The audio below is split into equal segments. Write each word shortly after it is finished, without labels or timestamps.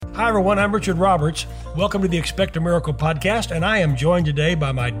Hi, everyone. I'm Richard Roberts. Welcome to the Expect a Miracle podcast, and I am joined today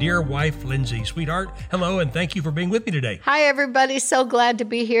by my dear wife, Lindsay. Sweetheart, hello, and thank you for being with me today. Hi, everybody. So glad to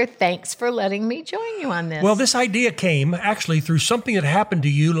be here. Thanks for letting me join you on this. Well, this idea came actually through something that happened to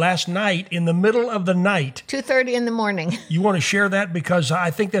you last night in the middle of the night. 2:30 in the morning. You want to share that because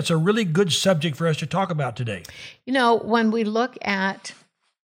I think that's a really good subject for us to talk about today. You know, when we look at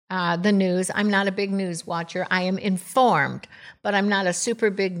the news, I'm not a big news watcher. I am informed, but I'm not a super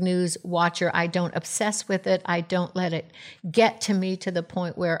big news watcher. I don't obsess with it. I don't let it get to me to the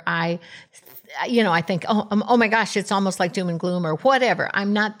point where I think, oh my gosh, it's almost like doom and gloom or whatever.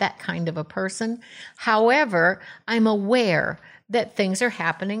 I'm not that kind of a person. However, I'm aware that things are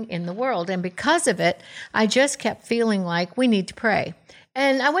happening in the world. And because of it, I just kept feeling like we need to pray.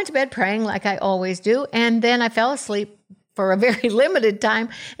 And I went to bed praying like I always do. And then I fell asleep for a very limited time.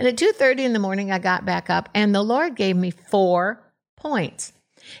 And at 2:30 in the morning, I got back up and the Lord gave me 4 points.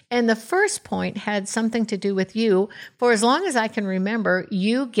 And the first point had something to do with you. For as long as I can remember,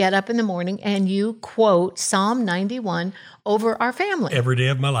 you get up in the morning and you quote Psalm 91 over our family. Every day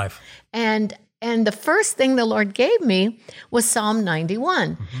of my life. And the first thing the Lord gave me was Psalm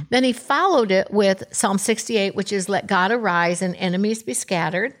 91. Mm-hmm. Then he followed it with Psalm 68, which is let God arise and enemies be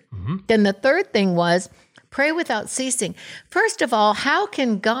scattered. Mm-hmm. Then the third thing was pray without ceasing. First of all, how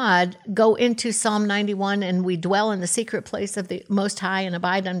can God go into Psalm 91 and we dwell in the secret place of the Most High and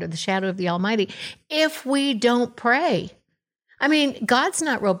abide under the shadow of the Almighty if we don't pray? I mean, God's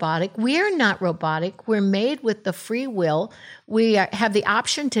not robotic. We're not robotic. We're made with the free will. We have the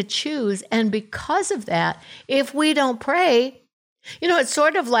option to choose. And because of that, if we don't pray, it's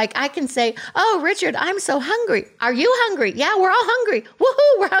sort of like I can say, oh, Richard, I'm so hungry. Are you hungry? Yeah, we're all hungry.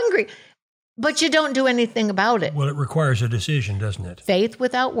 Woohoo, we're hungry. But you don't do anything about it. Well, it requires a decision, doesn't it? Faith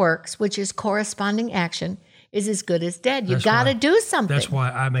without works, which is corresponding action, is as good as dead. You got to do something. That's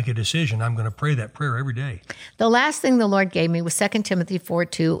why I make a decision. I'm going to pray that prayer every day. The last thing the Lord gave me was 2 Timothy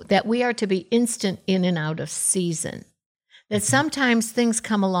 4:2, that we are to be instant in and out of season. That sometimes things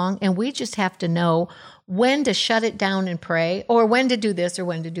come along and we just have to know when to shut it down and pray, or when to do this or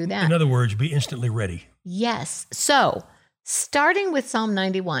when to do that. In other words, be instantly ready. Yes. So, starting with Psalm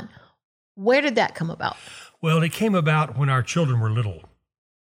 91, where did that come about? Well, it came about when our children were little.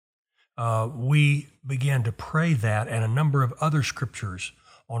 We began to pray that and a number of other scriptures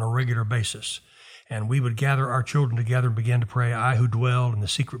on a regular basis. And we would gather our children together and begin to pray, I who dwell in the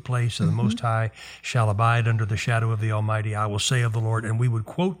secret place of the Most High shall abide under the shadow of the Almighty. I will say of the Lord. And we would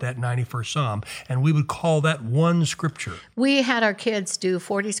quote that 91st Psalm, and we would call that one scripture. We had our kids do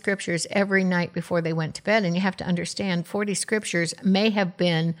 40 scriptures every night before they went to bed. And you have to understand, 40 scriptures may have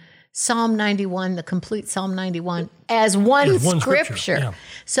been Psalm 91, the complete Psalm 91, as one scripture. Yeah.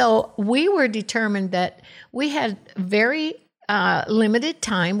 So we were determined that we had very limited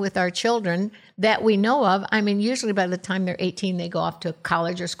time with our children that we know of. I mean, usually by the time they're 18, they go off to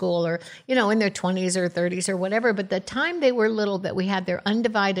college or school or, in their 20s or 30s or whatever. But the time they were little that we had their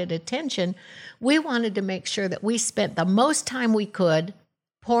undivided attention, we wanted to make sure that we spent the most time we could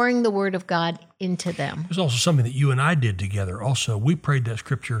pouring the word of God into them. There's also something that you and I did together. Also, we prayed that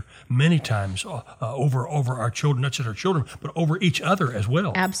scripture many times over our children, not just our children, but over each other as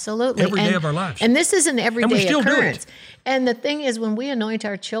well. Absolutely. Every day of our lives. And this is an everyday occurrence. Do it. And the thing is, when we anoint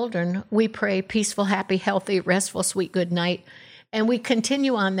our children, we pray peaceful, happy, healthy, restful, sweet, good night. And we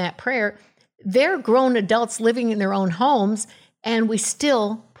continue on that prayer. They're grown adults living in their own homes, and we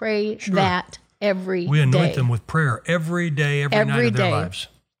still pray that every day. We anoint them with prayer every day, every night of their lives.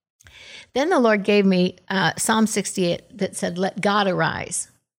 Then the Lord gave me Psalm 68 that said, let God arise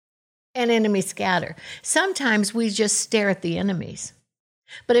and enemies scatter. Sometimes we just stare at the enemies.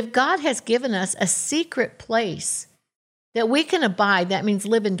 But if God has given us a secret place that we can abide, that means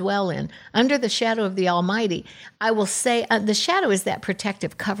live and dwell in, under the shadow of the Almighty, I will say, the shadow is that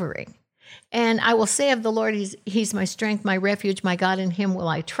protective covering. And I will say of the Lord, He's my strength, my refuge, my God, in Him will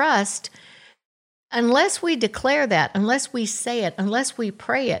I trust. Unless we declare that, unless we say it, unless we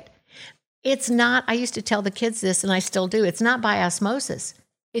pray it, it's not, I used to tell the kids this, and I still do, it's not by osmosis.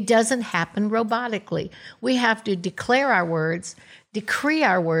 It doesn't happen robotically. We have to declare our words, decree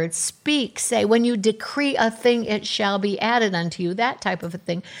our words, speak, say, when you decree a thing, it shall be added unto you, that type of a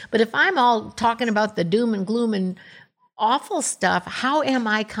thing. But if I'm all talking about the doom and gloom and awful stuff, how am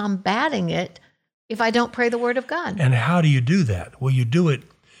I combating it if I don't pray the word of God? And how do you do that? Well, you do it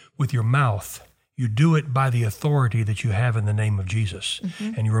with your mouth You do it by the authority that you have in the name of Jesus.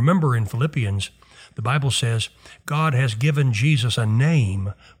 And you remember in Philippians, the Bible says, God has given Jesus a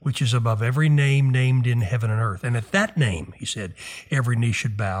name which is above every name named in heaven and earth. And at that name, he said, every knee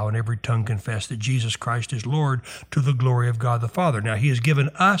should bow and every tongue confess that Jesus Christ is Lord, to the glory of God the Father. Now, he has given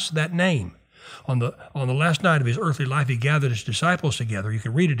us that name. On the last night of his earthly life, he gathered his disciples together. You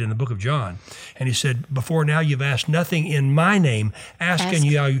can read it in the book of John. And he said, before now you've asked nothing in my name. Ask. And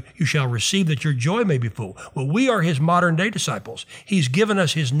you shall receive, that your joy may be full. Well, we are his modern day disciples. He's given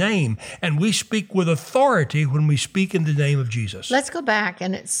us his name, and we speak with authority when we speak in the name of Jesus. Let's go back,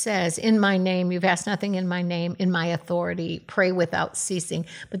 and it says, in my name, you've asked nothing in my name, in my authority, pray without ceasing.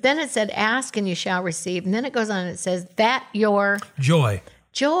 But then it said, ask and you shall receive. And then it goes on, and it says, that your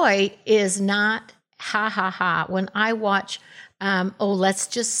joy is not ha, ha, ha. When I watch, let's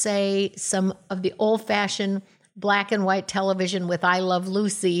just say some of the old-fashioned black and white television with I Love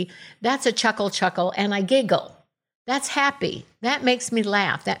Lucy, that's a chuckle, and I giggle. That's happy. That makes me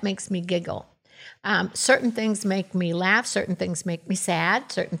laugh. That makes me giggle. Certain things make me laugh. Certain things make me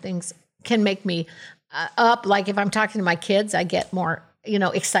sad. Certain things can make me up. Like if I'm talking to my kids, I get more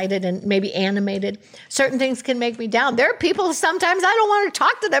excited and maybe animated. Certain things can make me down. There are people sometimes I don't want to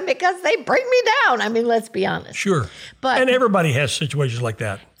talk to them because they bring me down. I mean, let's be honest. Sure. And everybody has situations like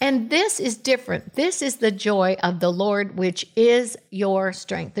that. And this is different. This is the joy of the Lord, which is your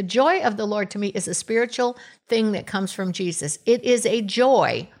strength. The joy of the Lord to me is a spiritual thing that comes from Jesus. It is a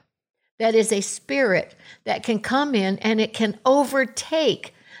joy that is a spirit that can come in and it can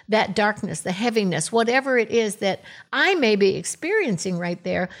overtake that darkness, the heaviness, whatever it is that I may be experiencing right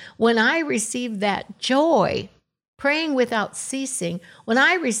there. When I receive that joy, praying without ceasing, when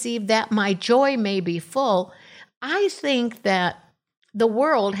I receive that my joy may be full, I think that the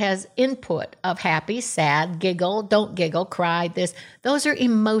world has input of happy, sad, giggle, don't giggle, cry, this. Those are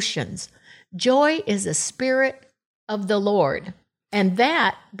emotions. Joy is a spirit of the Lord. And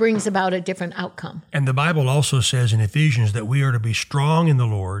that brings about a different outcome. And the Bible also says in Ephesians that we are to be strong in the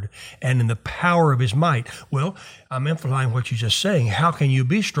Lord and in the power of his might. Well, I'm emphasizing what you're just saying. How can you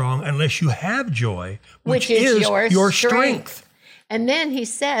be strong unless you have joy, which is your strength? And then he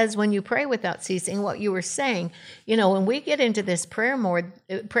says, when you pray without ceasing, what you were saying, when we get into this prayer mode,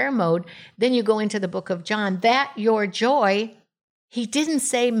 then you go into the book of John, that your joy, he didn't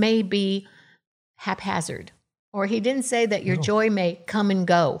say may be haphazard. Or he didn't say that your joy may come and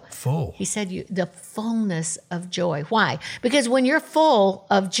go. Full. He said the fullness of joy. Why? Because when you're full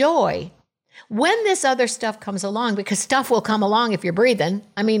of joy, when this other stuff comes along, because stuff will come along if you're breathing.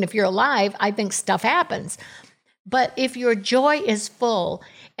 I mean, if you're alive, I think stuff happens. But if your joy is full,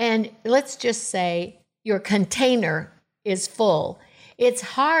 and let's just say your container is full, it's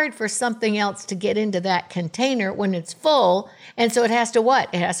hard for something else to get into that container when it's full. And so it has to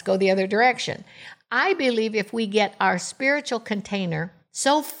what? It has to go the other direction. I believe if we get our spiritual container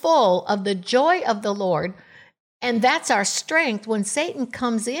so full of the joy of the Lord, and that's our strength, when Satan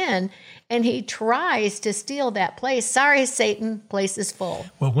comes in and he tries to steal that place, sorry, Satan, place is full.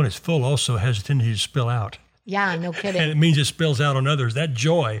 Well, when it's full also has a tendency to spill out. Yeah, no kidding. And it means it spills out on others. That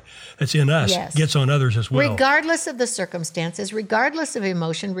joy that's in us gets on others as well. Regardless of the circumstances, regardless of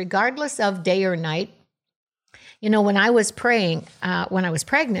emotion, regardless of day or night. When I was praying, when I was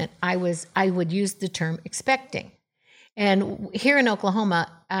pregnant, I would use the term expecting. And here in Oklahoma,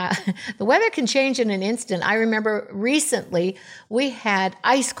 the weather can change in an instant. I remember recently we had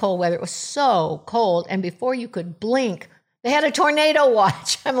ice cold weather. It was so cold. And before you could blink, they had a tornado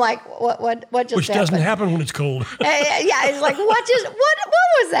watch. I'm like, what just happened? Which doesn't happen when it's cold. Yeah, it's like, what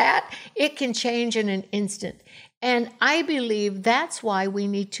was that? It can change in an instant. And I believe that's why we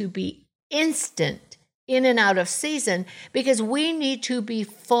need to be instant in and out of season, because we need to be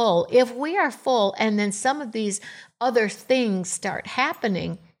full. If we are full and then some of these other things start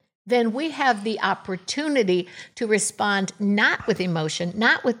happening, then we have the opportunity to respond not with emotion,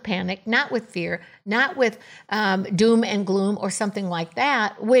 not with panic, not with fear, not with doom and gloom or something like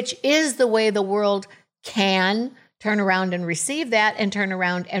that, which is the way the world can turn around and receive that and turn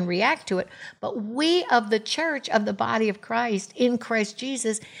around and react to it. But we of the church, of the body of Christ, in Christ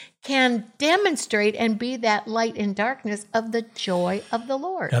Jesus, can demonstrate and be that light in darkness of the joy of the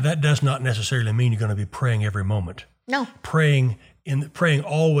Lord. Now, that does not necessarily mean you're going to be praying every moment. No. Praying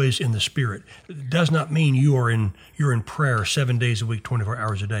always in the Spirit. It does not mean you're in prayer 7 days a week, 24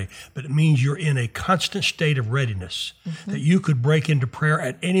 hours a day, but it means you're in a constant state of readiness, that you could break into prayer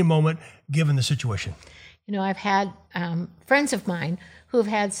at any moment given the situation. I've had friends of mine who have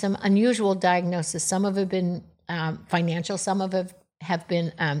had some unusual diagnoses. Some of them have been financial, some of them have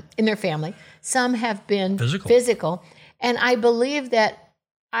been in their family, some have been physical. And I believe that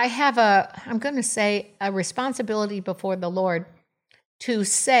I have I'm going to say, a responsibility before the Lord to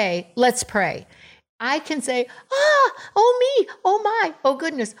say, let's pray. I can say, oh me, oh my, oh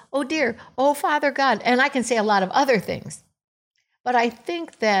goodness, oh dear, oh Father God. And I can say a lot of other things. But I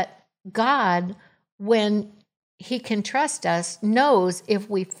think that God, when he can trust us, knows if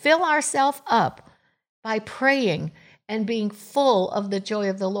we fill ourselves up by praying and being full of the joy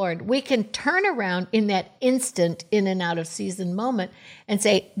of the Lord, we can turn around in that instant in and out of season moment and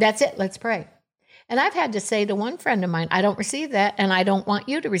say, that's it, let's pray. And I've had to say to one friend of mine, I don't receive that, and I don't want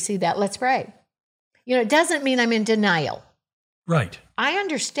you to receive that. Let's pray. It doesn't mean I'm in denial. Right. I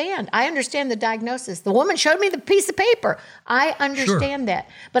understand. I understand the diagnosis. The woman showed me the piece of paper. I understand that,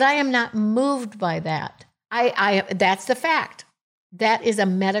 but I am not moved by that. That's the fact. That is a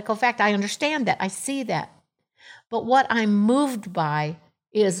medical fact. I understand that. I see that. But what I'm moved by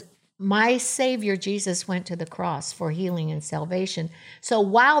is my Savior Jesus went to the cross for healing and salvation. So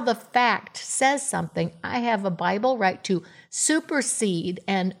while the fact says something, I have a Bible right to supersede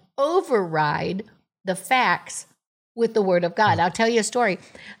and override the facts with the Word of God. I'll tell you a story.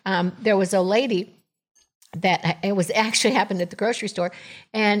 There was a lady that it was actually happened at the grocery store,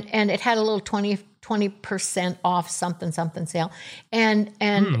 and it had a little 20% off something sale, and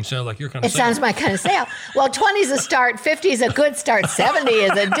sounds like your kind of it sale. sounds my kind of sale. Well, 20 is a start, 50 is a good start, 70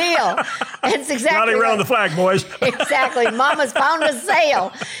 is a deal. It's exactly Rally around the flag, boys. Exactly. Mama's found a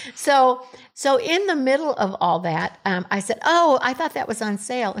sale. So in the middle of all that, I said, oh, I thought that was on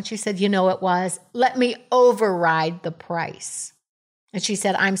sale. And she said, it was. Let me override the price. And she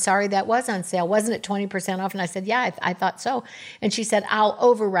said, I'm sorry, that was on sale. Wasn't it 20% off? And I said, yeah, I thought so. And she said, I'll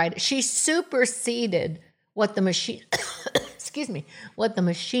override it. She superseded what the machine, what the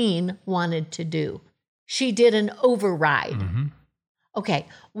machine wanted to do. She did an override. Mm-hmm. Okay,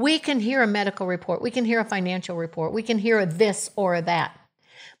 we can hear a medical report. We can hear a financial report. We can hear a this or a that.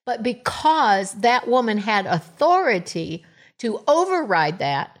 But because that woman had authority to override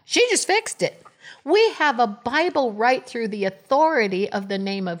that, she just fixed it. We have a Bible right through the authority of the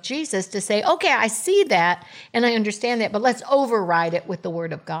name of Jesus to say, okay, I see that and I understand that, but let's override it with the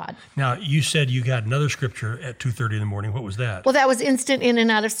Word of God. Now, you said you got another scripture at 2:30 in the morning. What was that? Well, that was instant in and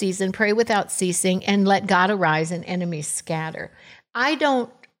out of season, pray without ceasing, and let God arise and enemies scatter. I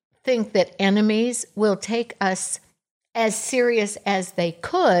don't think that enemies will take us as serious as they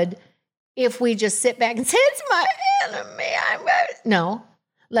could if we just sit back and say, it's my enemy. No.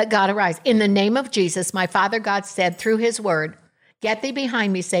 Let God arise. In the name of Jesus, my Father God said through his word, get thee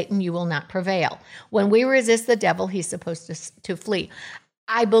behind me, Satan, you will not prevail. When we resist the devil, he's supposed to flee.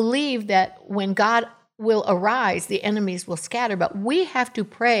 I believe that when God will arise, the enemies will scatter, but we have to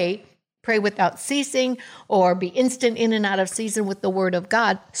pray without ceasing or be instant in and out of season with the word of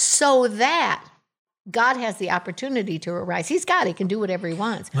God so that God has the opportunity to arise. He can do whatever he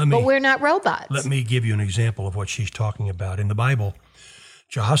wants, but we're not robots. Let me give you an example of what she's talking about. In the Bible,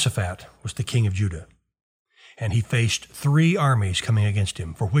 Jehoshaphat was the king of Judah, and he faced 3 armies coming against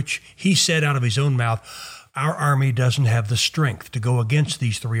him, for which he said out of his own mouth, our army doesn't have the strength to go against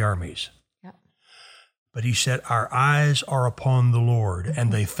these 3 armies. Yep. But he said, our eyes are upon the Lord,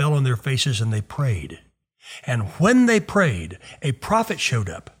 and they fell on their faces and they prayed. And when they prayed, a prophet showed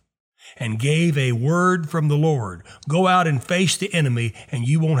up and gave a word from the Lord. Go out and face the enemy, and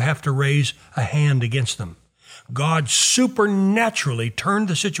you won't have to raise a hand against them. God supernaturally turned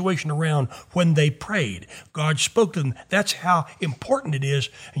the situation around when they prayed. God spoke to them. That's how important it is.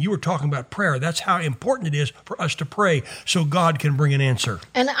 And you were talking about prayer. That's how important it is for us to pray so God can bring an answer.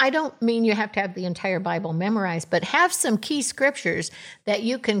 And I don't mean you have to have the entire Bible memorized, but have some key scriptures that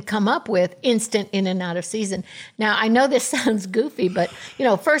you can come up with instant in and out of season. Now, I know this sounds goofy, but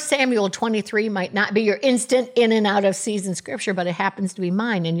 1 Samuel 23 might not be your instant in and out of season scripture, but it happens to be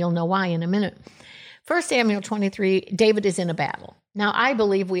mine, and you'll know why in a minute. 1 Samuel 23, David is in a battle. Now, I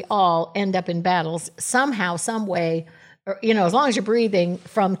believe we all end up in battles somehow, some way, or, as long as you're breathing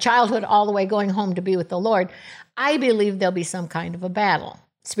from childhood all the way going home to be with the Lord, I believe there'll be some kind of a battle,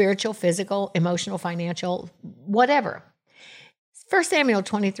 spiritual, physical, emotional, financial, whatever. 1 Samuel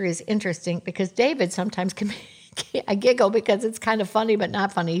 23 is interesting because David sometimes can be, I giggle because it's kind of funny, but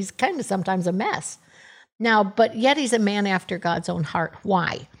not funny. He's kind of sometimes a mess. Now, but yet he's a man after God's own heart.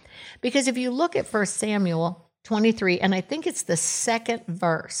 Why? Because if you look at 1 Samuel 23, and I think it's the 2nd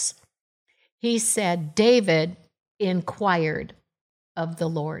verse, he said, David inquired of the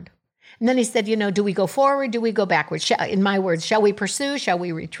Lord. And then he said, do we go forward? Do we go backwards? In my words, shall we pursue? Shall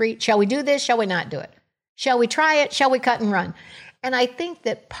we retreat? Shall we do this? Shall we not do it? Shall we try it? Shall we cut and run? And I think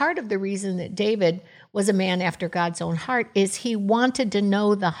that part of the reason that David was a man after God's own heart is he wanted to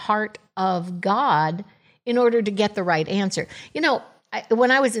know the heart of God in order to get the right answer.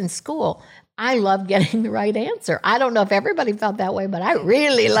 when I was in school, I loved getting the right answer. I don't know if everybody felt that way, but I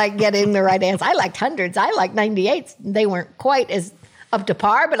really liked getting the right answer. I liked hundreds. I liked 98s. They weren't quite as up to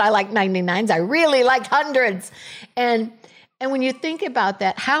par, but I liked 99s. I really liked hundreds. And when you think about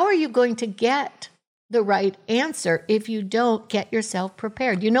that, how are you going to get the right answer if you don't get yourself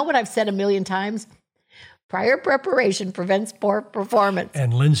prepared? You know what I've said a million times? Prior preparation prevents poor performance.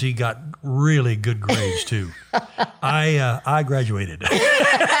 And Lindsay got really good grades too. I graduated.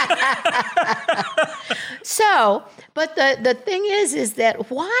 So, but the thing is that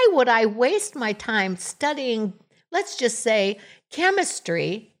why would I waste my time studying, let's just say,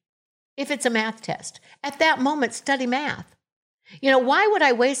 chemistry if it's a math test? At that moment, study math. Why would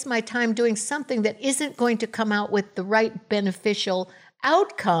I waste my time doing something that isn't going to come out with the right beneficial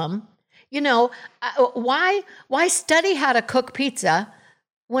outcome? Why study how to cook pizza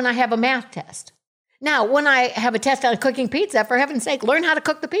when I have a math test? Now, when I have a test on cooking pizza, for heaven's sake, learn how to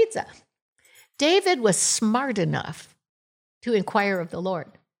cook the pizza. David was smart enough to inquire of the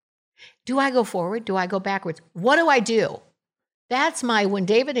Lord. Do I go forward? Do I go backwards? What do I do? That's when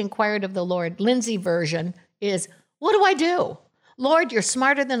David inquired of the Lord, Lindsay version is, what do I do? Lord, you're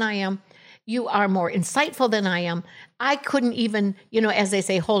smarter than I am. You are more insightful than I am. I couldn't even, as they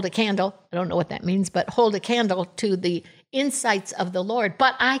say, hold a candle. I don't know what that means, but hold a candle to the insights of the Lord.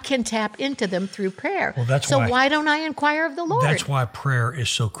 But I can tap into them through prayer. Well, why don't I inquire of the Lord? That's why prayer is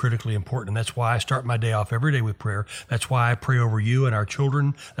so critically important. And that's why I start my day off every day with prayer. That's why I pray over you and our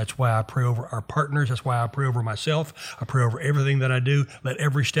children. That's why I pray over our partners. That's why I pray over myself. I pray over everything that I do. Let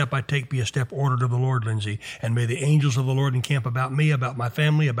every step I take be a step ordered of the Lord, Lindsay. And may the angels of the Lord encamp about me, about my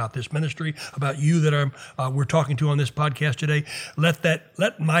family, about this ministry, about you that we're talking to on this podcast today.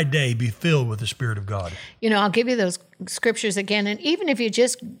 Let my day be filled with the Spirit of God. I'll give you those scriptures again. And even if you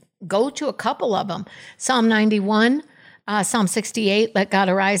just go to a couple of them, Psalm 91, Psalm 68, let God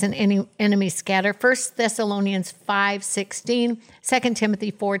arise and any enemies scatter. 1 Thessalonians 5:16, 2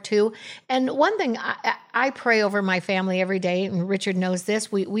 Timothy 4:2. And one thing I pray over my family every day, and Richard knows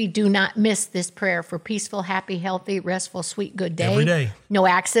this, we do not miss this prayer for peaceful, happy, healthy, restful, sweet, good day. Every day. No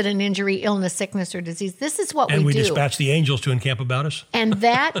accident, injury, illness, sickness, or disease. This is what we do. And we dispatch the angels to encamp about us. And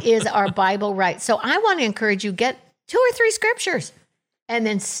that is our Bible right. So I want to encourage you, get 2 or 3 scriptures and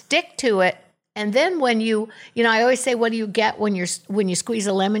then stick to it. And then when I always say, what do you get when you squeeze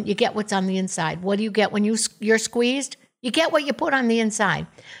a lemon? You get what's on the inside. What do you get when you're squeezed? You get what you put on the inside.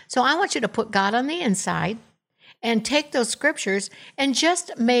 So I want you to put God on the inside and take those scriptures and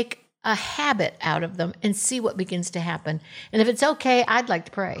just make a habit out of them and see what begins to happen. And if it's okay, I'd like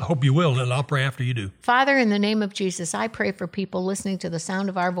to pray. I hope you will, and I'll pray after you do. Father, in the name of Jesus, I pray for people listening to the sound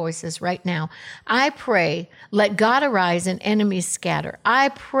of our voices right now. I pray, let God arise and enemies scatter. I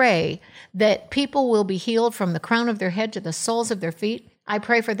pray that people will be healed from the crown of their head to the soles of their feet. I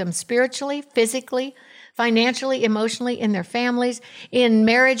pray for them spiritually, physically, financially, emotionally, in their families, in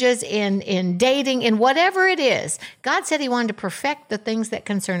marriages, in dating, in whatever it is. God said he wanted to perfect the things that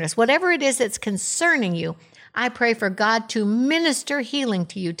concern us. Whatever it is that's concerning you, I pray for God to minister healing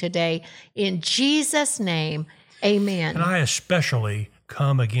to you today. In Jesus' name, amen. And I especially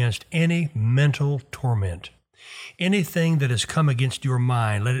come against any mental torment. Anything that has come against your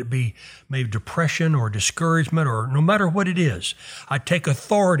mind, let it be maybe depression or discouragement or no matter what it is, I take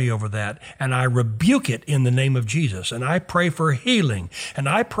authority over that and I rebuke it in the name of Jesus. And I pray for healing and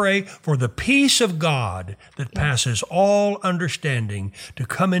I pray for the peace of God that passes all understanding to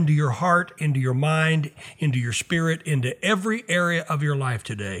come into your heart, into your mind, into your spirit, into every area of your life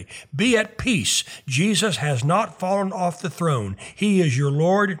today. Be at peace. Jesus has not fallen off the throne. He is your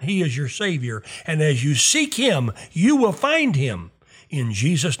Lord. He is your Savior. And as you seek him, you will find him. In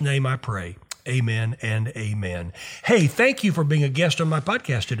Jesus' name I pray. Amen and amen. Hey, thank you for being a guest on my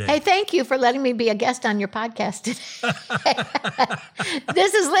podcast today. Hey, thank you for letting me be a guest on your podcast today.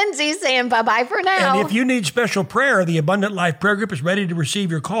 This is Lindsay saying bye-bye for now. And if you need special prayer, the Abundant Life Prayer Group is ready to receive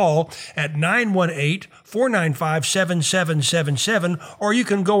your call at 918-495-7777, or you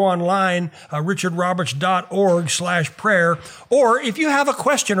can go online, richardroberts.org/prayer. Or if you have a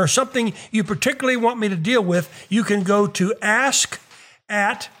question or something you particularly want me to deal with, you can go to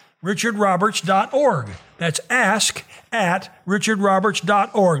ask@richardroberts.org. That's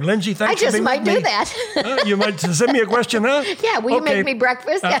ask@richardroberts.org. Lindsay, thanks for being with me. I just might do that. You might send me a question, huh? Yeah, will you make me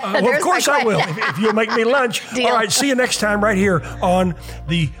breakfast? Well, of course I will, if you'll make me lunch. Deal. All right, see you next time right here on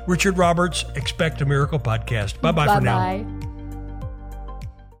the Richard Roberts Expect a Miracle podcast. Bye-bye for now. Bye-bye.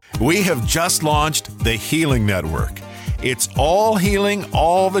 We have just launched the Healing Network. It's all healing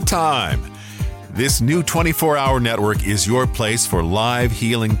all the time. This new 24-hour network is your place for live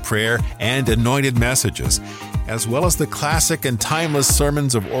healing prayer and anointed messages. as well as the classic and timeless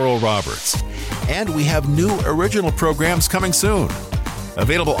sermons of Oral Roberts. And we have new original programs coming soon.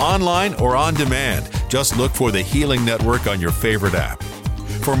 Available online or on demand. Just look for the Healing Network on your favorite app.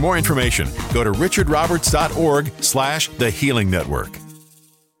 For more information, go to richardroberts.org/The Healing Network.